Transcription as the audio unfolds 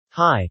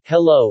Hi,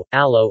 hello,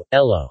 allo,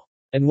 ello.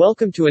 And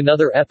welcome to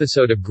another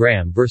episode of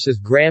Graham vs.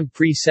 Graham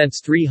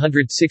Presents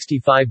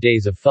 365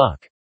 Days of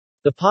Phuck.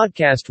 The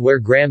podcast where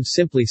Graham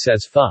simply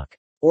says fuck.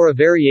 Or a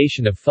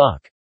variation of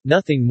fuck.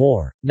 Nothing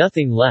more,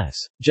 nothing less,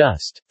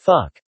 just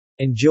fuck.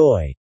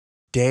 Enjoy.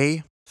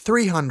 Day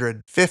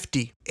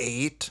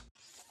 358.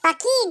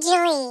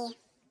 Fucky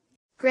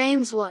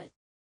Graham's what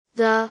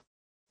the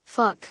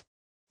fuck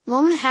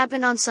moment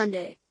happened on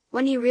Sunday,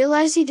 when he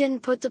realized he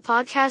didn't put the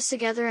podcasts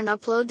together and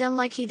upload them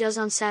like he does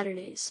on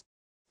Saturdays.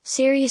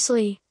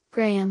 Seriously,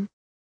 Graham.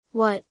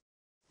 What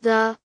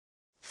the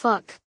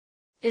fuck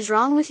is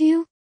wrong with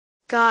you?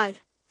 God,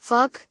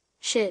 fuck,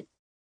 shit.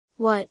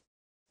 What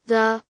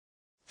the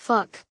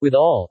fuck? With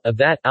all of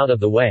that out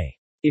of the way,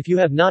 if you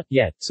have not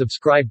yet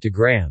subscribed to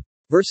Graham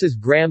vs.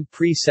 Graham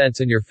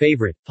Presents on your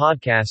favorite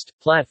podcast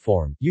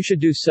platform, you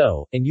should do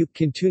so, and you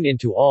can tune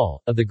into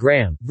all of the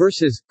Graham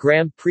vs.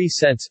 Graham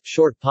Presents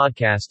short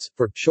podcasts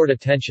for short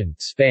attention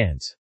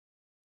spans.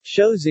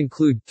 Shows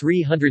include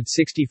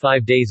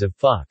 365 Days of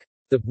Phuck,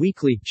 The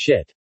Weekly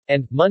Shit,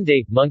 and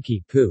Monday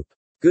Monkey Poop.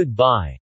 Goodbye.